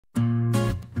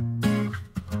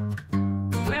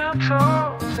are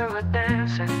trolls and we're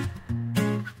dancing.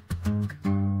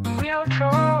 We are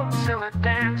trolls and we're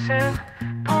dancing,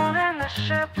 pulling the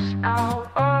ships out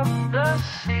of the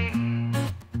sea.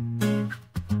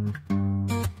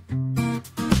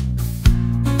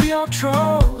 We are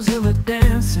trolls and we're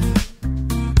dancing.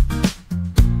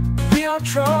 We are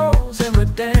trolls and we're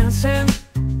dancing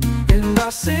in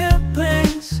our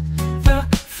siblings, the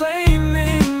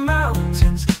flaming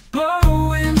mountains,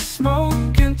 blowing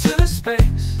smoke into the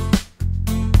space.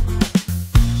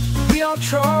 We are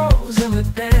trolls and we're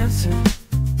dancing.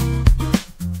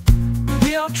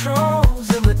 We are trolls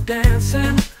and we're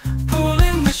dancing,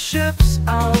 pulling the ships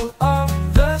out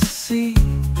of the sea.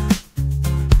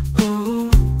 Ooh,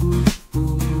 ooh,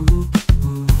 ooh,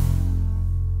 ooh.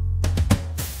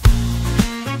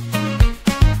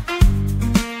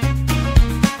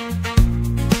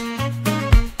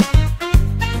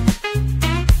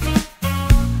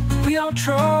 We are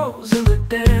trolls and we're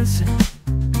dancing.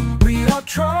 We are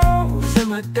trolls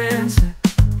and we're dancing,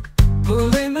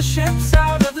 pulling the ships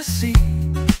out of the sea.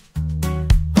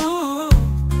 Ooh,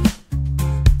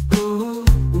 ooh,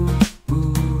 ooh,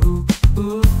 ooh, ooh,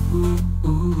 ooh, ooh,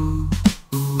 ooh.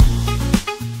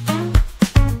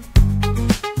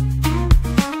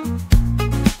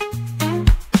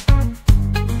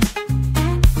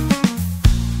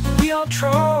 We are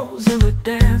trolls and we're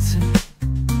dancing.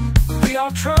 We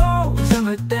are trolls and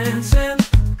we're dancing,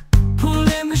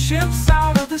 pulling the ships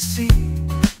out of the sea.